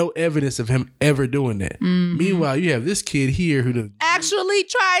 No evidence of him ever doing that. Mm-hmm. Meanwhile, you have this kid here who actually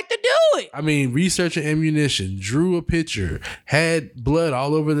tried to do it. I mean, researching ammunition, drew a picture, had blood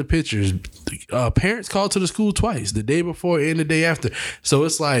all over the pictures. Parents called to the school twice, the day before and the day after. So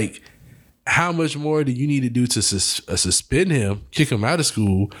it's like, how much more do you need to do to suspend him, kick him out of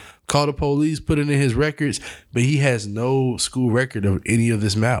school, call the police, put it in his records, but he has no school record of any of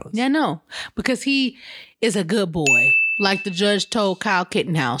this malice? Yeah, no, because he is a good boy, like the judge told Kyle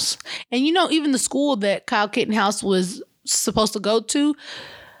Kittenhouse. And even the school that Kyle Kittenhouse was supposed to go to,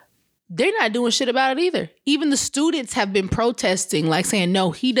 they're not doing shit about it either. Even the students have been protesting, like saying,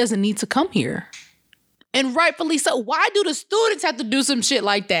 no, he doesn't need to come here. And rightfully so. Why do the students have to do some shit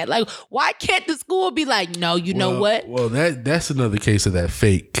like that? Like, why can't the school be like, no, you know what? Well, that's another case of that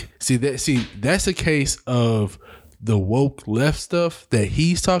fake. See, that's a case of the woke left stuff that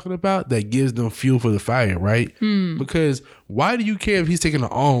he's talking about that gives them fuel for the fire, right? Because why do you care if he's taking an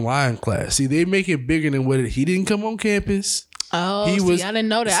online class? See, they make it bigger than what he didn't come on campus. Oh, I didn't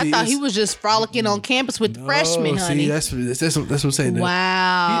know that. I thought he was just frolicking on campus with the freshmen, honey. See, that's what I'm saying.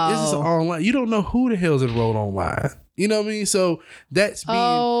 Wow. This is online. You don't know who the hell's enrolled online. You know what I mean? So that's being.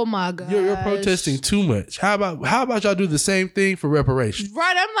 Oh my god. You're protesting too much. How about y'all do the same thing for reparations?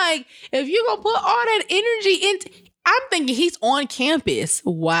 Right. I'm like, if you're gonna put all that energy into, I'm thinking he's on campus.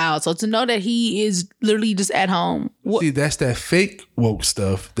 Wow. So to know that he is literally just at home. See, that's that fake woke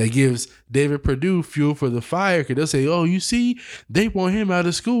stuff that gives David Perdue fuel for the fire. Because they'll say, oh, you see, they want him out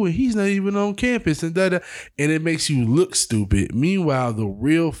of school and he's not even on campus. And and it makes you look stupid. Meanwhile, the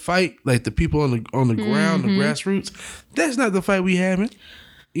real fight, like the people on the ground, the grassroots, that's not the fight we having.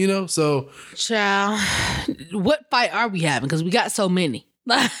 So. Child, what fight are we having? Because we got so many.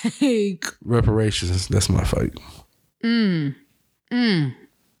 Like. Reparations. That's my fight. When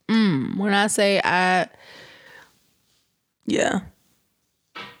I say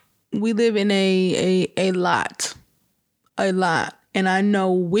we live in a lot. And I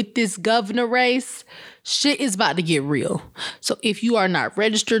know with this governor race, shit is about to get real. So if you are not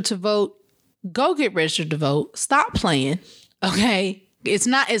registered to vote, go get registered to vote. Stop playing. Okay. It's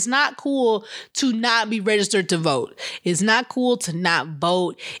not cool to not be registered to vote. It's not cool to not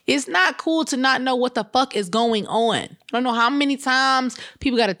vote. It's not cool to not know what the fuck is going on. I don't know how many times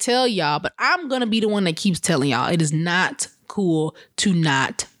people got to tell y'all, but I'm going to be the one that keeps telling y'all it is not cool to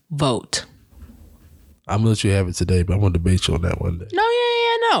not vote. I'm going to let you have it today, but I'm going to debate you on that one day. No.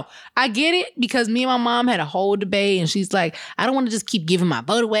 I get it because me and my mom had a whole debate and she's like, I don't want to just keep giving my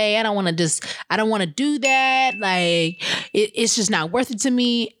vote away. I don't want to do that. Like, it's just not worth it to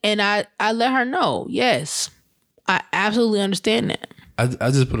me. And I let her know, yes, I absolutely understand that.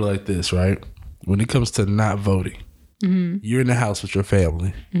 I just put it like this, right? When it comes to not voting, you're in the house with your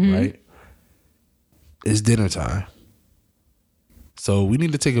family, right? It's dinner time. So we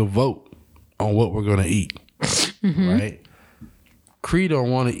need to take a vote on what we're going to eat, right? Cree don't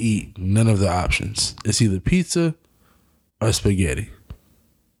want to eat none of the options. It's either pizza or spaghetti.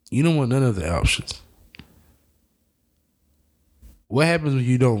 You don't want none of the options. What happens when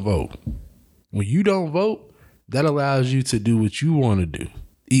you don't vote? When you don't vote, that allows you to do what you want to do.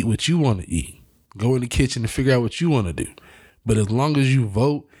 Eat what you want to eat. Go in the kitchen and figure out what you want to do. But as long as you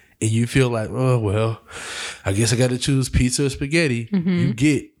vote and you feel like, oh, well, I guess I got to choose pizza or spaghetti, you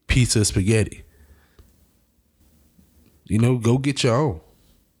get pizza or spaghetti. Go get your own.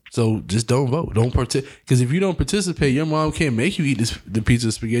 So just don't vote. Don't participate. Because if you don't participate, your mom can't make you eat the pizza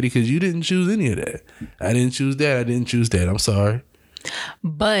or spaghetti because you didn't choose any of that. I didn't choose that. I didn't choose that. I'm sorry.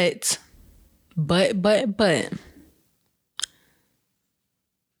 But.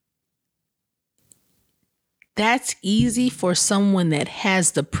 that's easy for someone that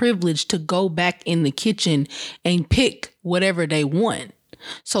has the privilege to go back in the kitchen and pick whatever they want.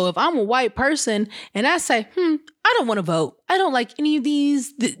 So if I'm a white person and I say, I don't want to vote. I don't like any of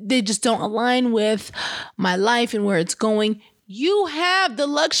these. They just don't align with my life and where it's going. You have the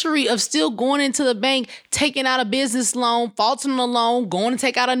luxury of still going into the bank, taking out a business loan, faulting the loan, going to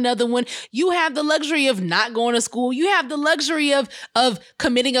take out another one. You have the luxury of not going to school. You have the luxury of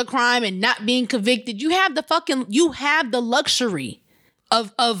committing a crime and not being convicted. You have the luxury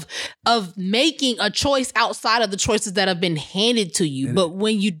of making a choice outside of the choices that have been handed to you. But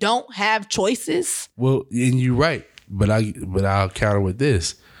when you don't have choices. Well, and you're right. But I'll counter with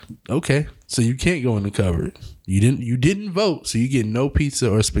this. Okay, so you can't go in the cupboard. You didn't vote, so you get no pizza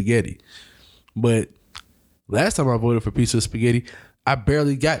or spaghetti. But last time I voted for pizza or spaghetti, I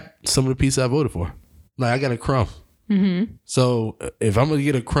barely got some of the pizza I voted for. Like I got a crumb. Mm-hmm. So if I'm gonna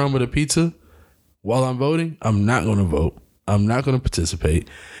get a crumb of the pizza while I'm voting, I'm not gonna vote. I'm not gonna participate,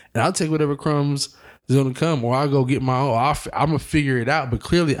 and I'll take whatever crumbs is gonna come, or I'll go get my own. I'm gonna figure it out. But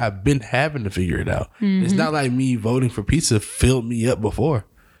clearly, I've been having to figure it out. Mm-hmm. It's not like me voting for pizza filled me up before.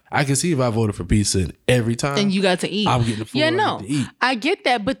 I can see if I voted for pizza and every time. And you got to eat. I'm getting the food. Yeah, I no. get to eat. I get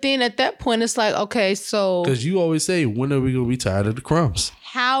that. But then at that point, it's like, okay, so. Because you always say, when are we going to be tired of the crumbs?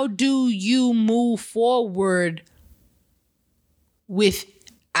 How do you move forward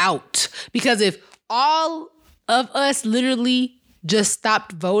without? Because if all of us literally just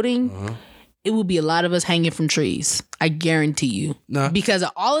stopped voting, it would be a lot of us hanging from trees. I guarantee you. Nah. Because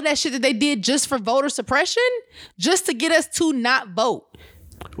of all of that shit that they did just for voter suppression, just to get us to not vote.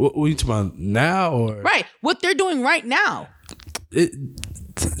 What are you talking about now? Or right. What they're doing right now.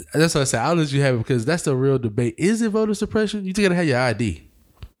 That's what I said. I'll let you have it because that's the real debate. Is it voter suppression? You just gotta have your ID.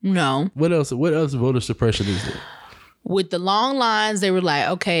 No. What else voter suppression is there? With the long lines, they were like,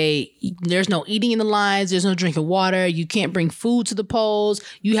 okay, there's no eating in the lines. There's no drinking water. You can't bring food to the polls.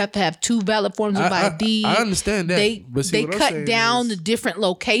 You have to have 2 valid forms of ID. I understand that. They cut down the different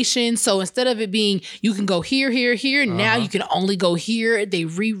locations. So instead of it being, you can go here, here, here. Now you can only go here. They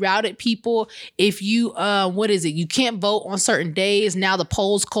rerouted people. If you, you can't vote on certain days. Now the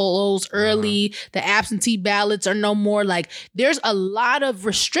polls close early. The absentee ballots are no more. Like there's a lot of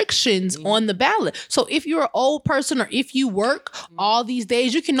restrictions on the ballot. So if you're an old person or if you work all these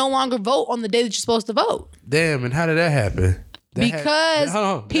days, you can no longer vote on the day that you're supposed to vote. Damn, and how did that happen?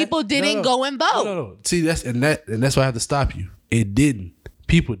 Because people didn't go and vote. No. See, that's why I have to stop you. It didn't.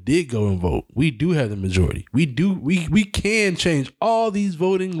 People did go and vote. We do have the majority. We can change all these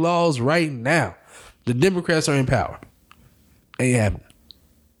voting laws right now. The Democrats are in power. Ain't happening.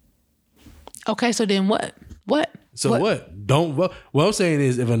 Okay, so then what? What? So what? Don't vote. What I'm saying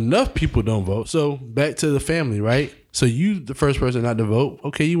is if enough people don't vote, so back to the family, right? So you, the first person not to vote,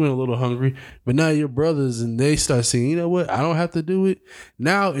 okay, you went a little hungry, but now your brothers and they start saying, you know what, I don't have to do it.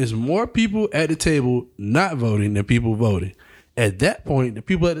 Now it's more people at the table not voting than people voting. At that point, the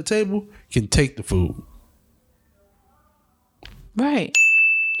people at the table can take the food. Right.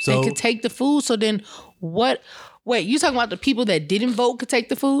 So they could take the food. So then what? Wait, you talking about the people that didn't vote could take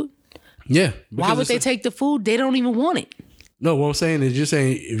the food? Yeah. Why would they take the food? They don't even want it. No, what I'm saying is you're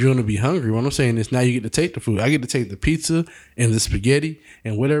saying if you're going to be hungry, what I'm saying is now you get to take the food. I get to take the pizza and the spaghetti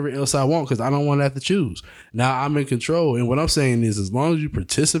and whatever else I want because I don't want to have to choose. Now I'm in control. And what I'm saying is as long as you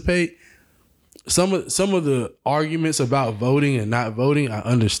participate, some of the arguments about voting and not voting, I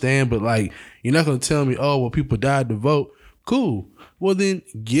understand. But like, you're not going to tell me, oh, well, people died to vote. Cool. Well, then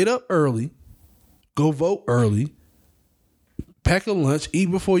get up early, go vote early. Pack a lunch, eat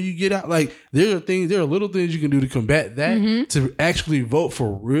before you get out. Like there are little things you can do to combat that, to actually vote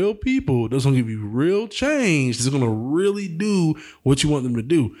for real people that's gonna give you real change, that's gonna really do what you want them to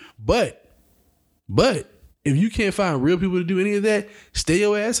do. But if you can't find real people to do any of that, stay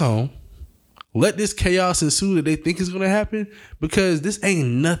your ass home. Let this chaos ensue that they think is gonna happen because this ain't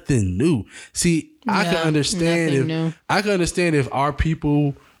nothing new. See, I can understand if our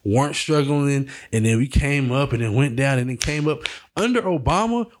people weren't struggling and then we came up and then went down and then came up. Under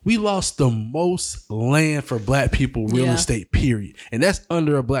Obama, we lost the most land for black people, real estate, period. And that's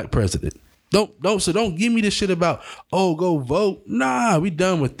under a black president. Don't give me this shit about, oh, go vote. Nah, we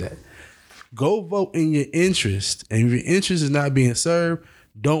done with that. Go vote in your interest. And if your interest is not being served,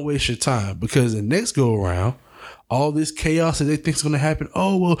 don't waste your time because the next go around, all this chaos that they think is going to happen.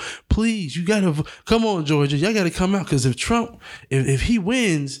 Oh, well, please, you got to come on, Georgia. Y'all got to come out because if Trump, if he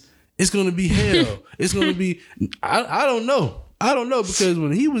wins, it's going to be hell. It's going to be, I don't know. I don't know because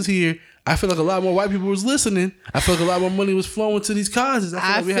when he was here, I feel like a lot more white people was listening. I feel like a lot more money was flowing to these causes.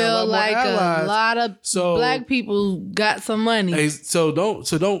 I feel like a lot of black people got some money. Hey, so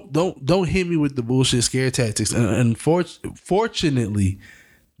don't hit me with the bullshit scare tactics. And fortunately,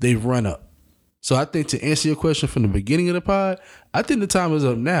 they've run up. So I think to answer your question from the beginning of the pod, I think the time is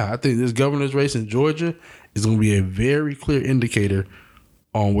up now. I think this governor's race in Georgia is going to be a very clear indicator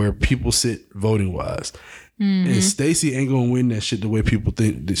on where people sit voting wise. And Stacey ain't gonna win that shit the way people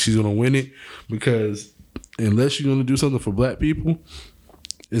think that she's gonna win it, because unless you're gonna do something for black people,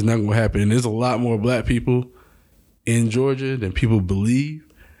 it's not gonna happen. And there's a lot more black people in Georgia than people believe,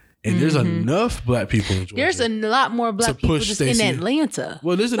 and there's enough black people in Georgia. There's a lot more black people just Stacey in Atlanta.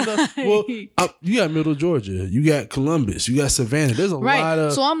 Well, there's enough. Well, you got Middle Georgia, you got Columbus, you got Savannah. There's a lot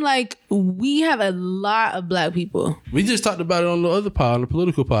of. So I'm like, we have a lot of black people. We just talked about it on the other pod, on the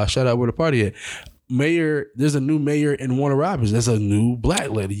political pod. Shout out Where the Party At. There's a new mayor in Warner Robins. That's a new black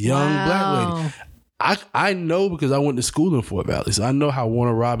lady, young black lady. I know because I went to school in Fort Valley, so I know how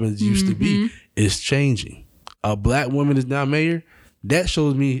Warner Robins used to be. It's changing. A black woman is now mayor. That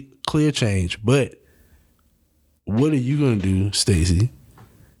shows me clear change. But what are you going to do, Stacey,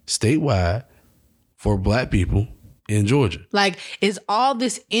 statewide for black people in Georgia? Like, is all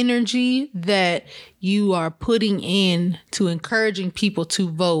this energy that you are putting in to encouraging people to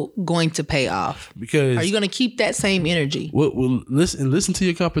vote going to pay off? Because are you going to keep that same energy? Well, listen to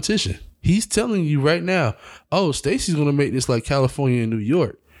your competition. He's telling you right now, oh, Stacey's going to make this like California and New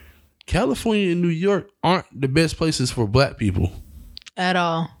York. California and New York aren't the best places for black people. At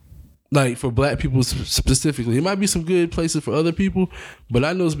all. Like, for black people specifically. It might be some good places for other people, but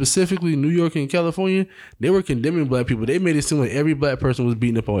I know specifically New York and California, they were condemning black people. They made it seem like every black person was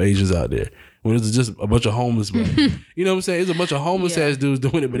beating up on Asians out there, when it was just a bunch of homeless black people. You know what I'm saying? It's a bunch of homeless ass dudes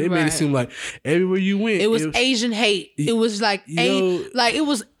doing it, but they made it seem like everywhere you went, it was Asian hate. It was like like it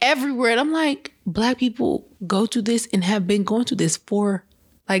was everywhere. And I'm like, black people go through this and have been going through this for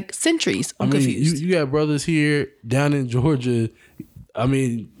like centuries. I'm confused. You got brothers here down in Georgia,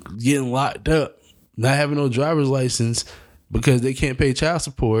 getting locked up, not having no driver's license because they can't pay child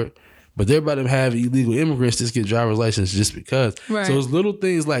support, but they're about to have illegal immigrants just get driver's license just because. Right. So it's little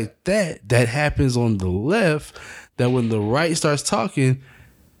things like that happens on the left, that when the right starts talking,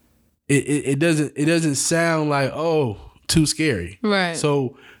 it doesn't sound like, oh, too scary. Right.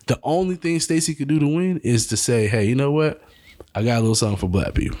 So the only thing Stacey could do to win is to say, hey, you know what? I got a little something for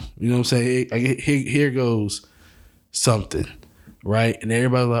black people. You know what I'm saying? Here goes something. Right? And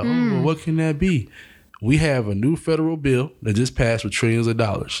everybody's like, oh, well, what can that be? We have a new federal bill that just passed with trillions of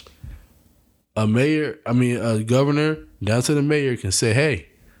dollars. A governor down to the mayor can say, hey,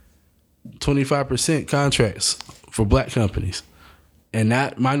 25% contracts for black companies and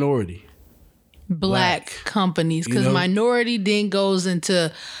not minority. Black companies, because minority then goes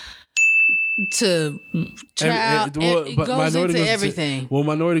into child. It goes into everything.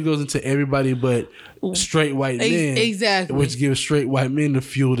 Minority goes into everybody but straight white men. Exactly. Which gives straight white men the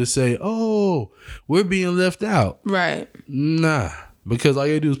fuel to say, oh, we're being left out. Right. Nah. Because all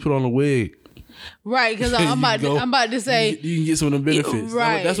you do is put on a wig. Right, because I'm about to say you can get some of the benefits.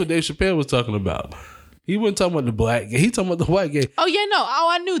 Right. That's what Dave Chappelle was talking about. He wasn't talking about the black gay. He talking about the white gay. Oh yeah, no. Oh,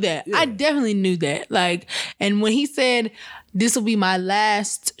 I knew that. Yeah. I definitely knew that. Like, and when he said, this will be my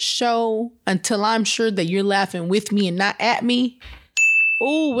last show until I'm sure that you're laughing with me and not at me.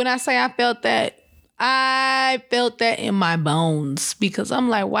 Oh, when I say I felt that in my bones, because I'm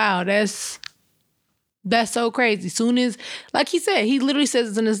like, wow, that's so crazy. Soon as, like he said, he literally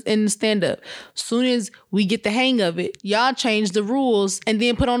says it in the stand-up. Soon as we get the hang of it, y'all change the rules and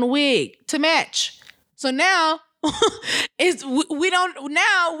then put on a wig to match. So now we still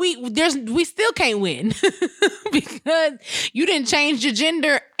can't win because you didn't change your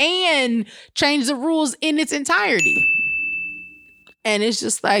gender and change the rules in its entirety. And it's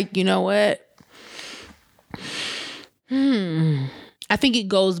just like, you know what? I think it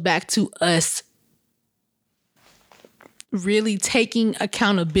goes back to us really taking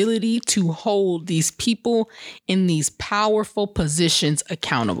accountability to hold these people in these powerful positions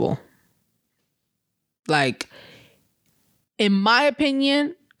accountable. Like, in my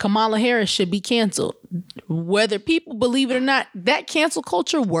opinion, Kamala Harris should be canceled. Whether people believe it or not, that cancel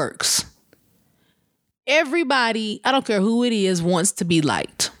culture works. Everybody, I don't care who it is, wants to be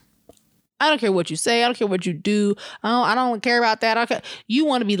liked. I don't care what you say. I don't care what you do. I don't care about that. I don't care. You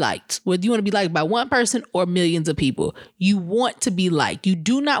want to be liked. Whether you want to be liked by one person or millions of people, you want to be liked. You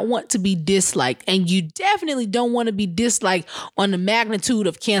do not want to be disliked. And you definitely don't want to be disliked on the magnitude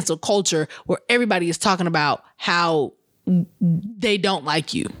of cancel culture where everybody is talking about how they don't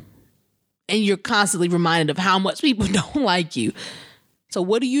like you. And you're constantly reminded of how much people don't like you. So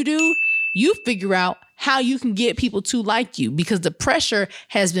what do? you figure out how you can get people to like you, because the pressure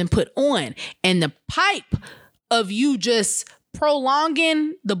has been put on, and the pipe of you just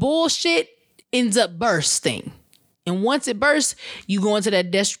prolonging the bullshit ends up bursting. And once it bursts, you go into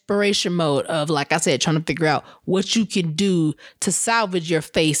that desperation mode of, like I said, trying to figure out what you can do to salvage your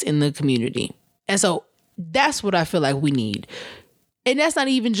face in the community. And so that's what I feel like we need. And that's not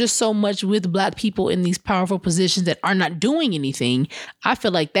even just so much with Black people in these powerful positions that are not doing anything. I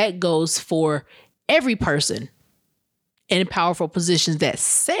feel like that goes for every person in powerful positions that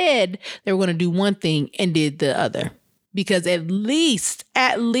said they were going to do one thing and did the other. Because at least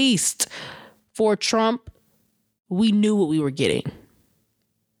for Trump, we knew what we were getting.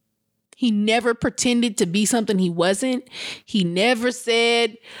 He never pretended to be something he wasn't. He never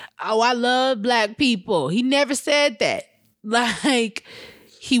said, oh, I love Black people. He never said that. Like,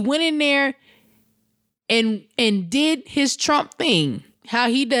 he went in there and did his Trump thing, how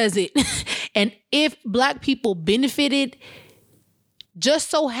he does it. And if Black people benefited, just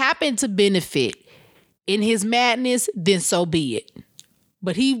so happened to benefit in his madness, then so be it.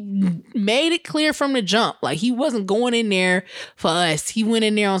 But he made it clear from the jump, like he wasn't going in there for us. He went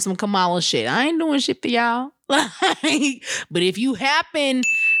in there on some Kamala shit. I ain't doing shit for y'all. But if you happen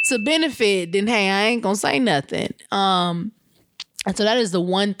to benefit, then hey, I ain't gonna say nothing. And so that is the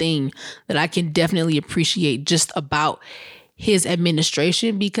one thing that I can definitely appreciate just about his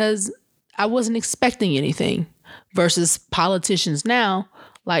administration, because I wasn't expecting anything versus politicians now.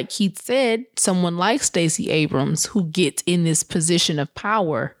 Like Keith said, someone like Stacey Abrams, who gets in this position of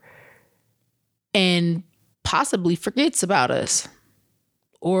power and possibly forgets about us,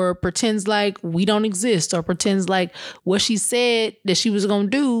 or pretends like we don't exist, or pretends like what she said that she was going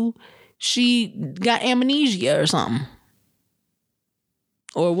to do, she got amnesia or something,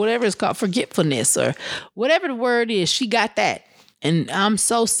 or whatever it's called, forgetfulness, or whatever the word is, she got that. And I'm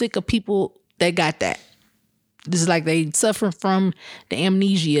so sick of people that got that. This is like they suffer from the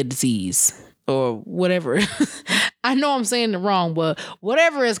amnesia disease or whatever. I know I'm saying it wrong, but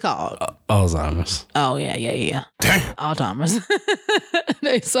whatever it's called. Alzheimer's. Oh, yeah. Damn. Alzheimer's.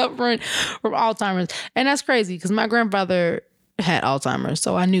 They suffering from Alzheimer's. And that's crazy because my grandfather had Alzheimer's,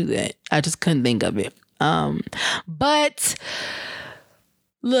 so I knew that. I just couldn't think of it. But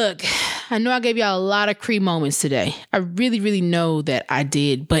look, I know I gave y'all a lot of Cree moments today. I really, really know that I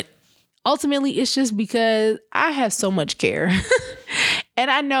did, but ultimately, it's just because I have so much care. And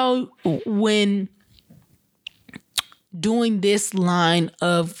I know when doing this line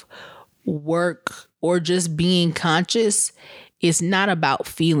of work or just being conscious, it's not about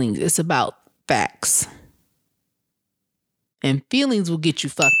feelings. It's about facts. And feelings will get you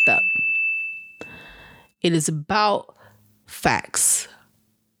fucked up. It is about facts.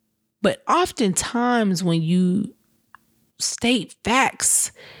 But oftentimes when you state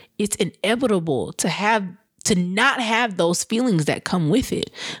facts, it's inevitable to not have those feelings that come with it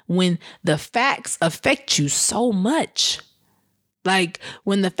when the facts affect you so much. Like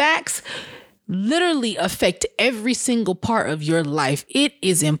when the facts literally affect every single part of your life, it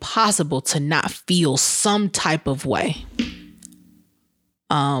is impossible to not feel some type of way.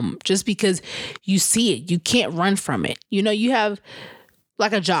 Just because you see it, you can't run from it. You know, you have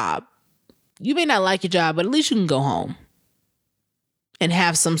like a job. You may not like your job, but at least you can go home and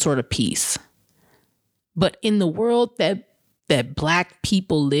have some sort of peace. But in the world that Black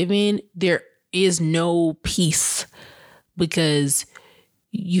people live in, there is no peace because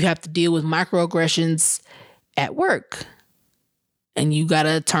you have to deal with microaggressions at work. And you got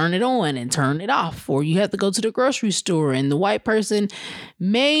to turn it on and turn it off. Or you have to go to the grocery store and the white person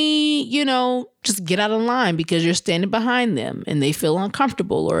may, just get out of line because you're standing behind them and they feel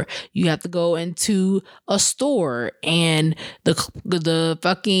uncomfortable. Or you have to go into a store and the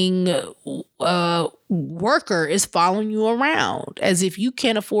fucking worker is following you around as if you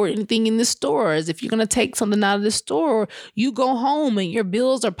can't afford anything in the store, as if you're going to take something out of the store. You go home and your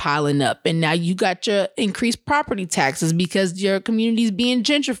bills are piling up and now you got your increased property taxes because your community is being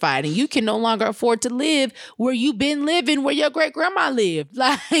gentrified and you can no longer afford to live where you've been living, where your great grandma lived.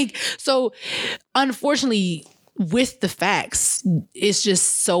 So unfortunately, with the facts, it's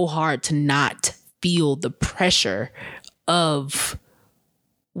just so hard to not feel the pressure of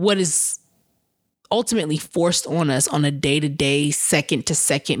what is ultimately forced on us on a day-to-day,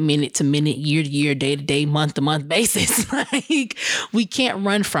 second-to-second, minute-to-minute, year-to-year, day-to-day, month-to-month basis. Like, we can't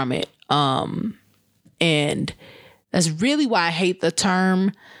run from it. And that's really why I hate the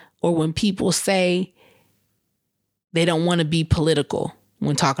term, or when people say they don't want to be political.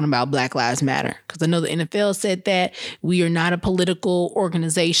 when talking about Black Lives Matter. Because I know the NFL said that we are not a political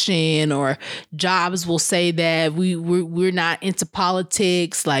organization, or jobs will say that we're not into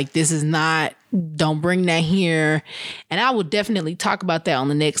politics. Like, this is not, don't bring that here. And I will definitely talk about that on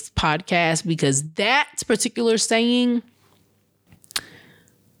the next podcast, because that particular saying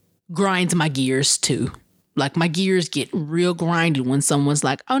grinds my gears too. Like, my gears get real grinded when someone's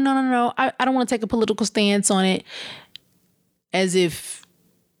like, oh, no, I don't want to take a political stance on it, as if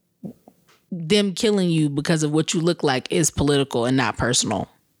them killing you because of what you look like is political and not personal.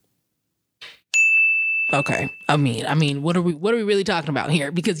 Okay. I mean, what are we really talking about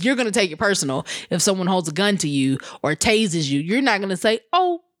here? Because you're going to take it personal if someone holds a gun to you or tases you. You're not going to say,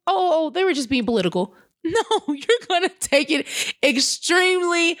 oh, they were just being political. No, you're going to take it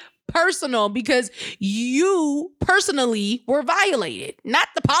extremely personal, because you personally were violated. Not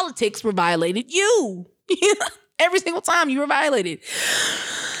the politics were violated. You. Every single time you were violated.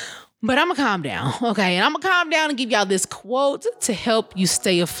 But I'm going to calm down, okay? And I'm going to calm down and give y'all this quote to help you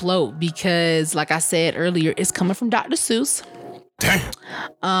stay afloat, because, like I said earlier, it's coming from Dr. Seuss.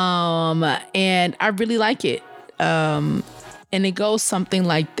 And I really like it. And it goes something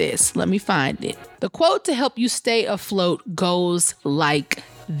like this. Let me find it. The quote to help you stay afloat goes like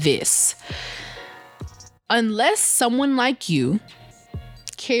this. Unless someone like you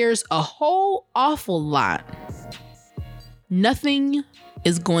cares a whole awful lot, nothing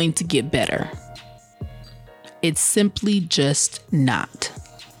is going to get better. It's simply just not.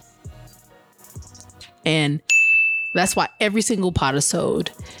 And that's why every single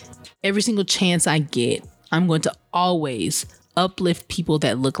podisode, every single chance I get, I'm going to always uplift people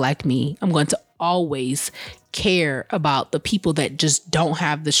that look like me. I'm going to always care about the people that just don't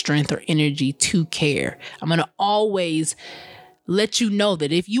have the strength or energy to care. I'm going to always let you know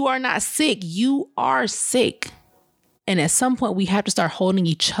that if you are not sick, you are sick. And at some point, we have to start holding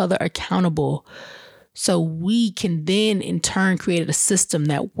each other accountable, so we can then in turn create a system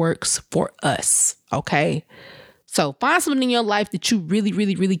that works for us. Okay. So find something in your life that you really,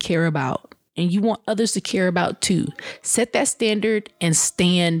 really, really care about, and you want others to care about too. Set that standard and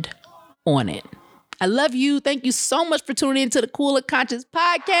stand on it. I love you. Thank you so much for tuning in to the Cool and Conscious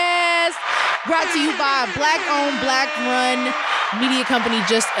podcast, brought to you by Black-owned, Black-run media company,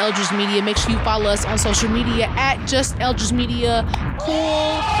 Just Eldridge Media. Make sure you follow us on social media at Just Eldridge Media,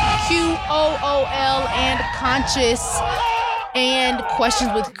 Cool, QOOL, and Conscious, and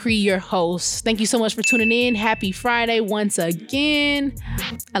Questions with Cree, your host. Thank you so much for tuning in. Happy Friday once again.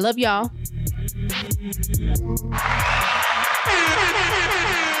 I love y'all.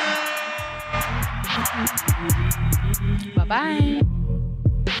 Bye-bye.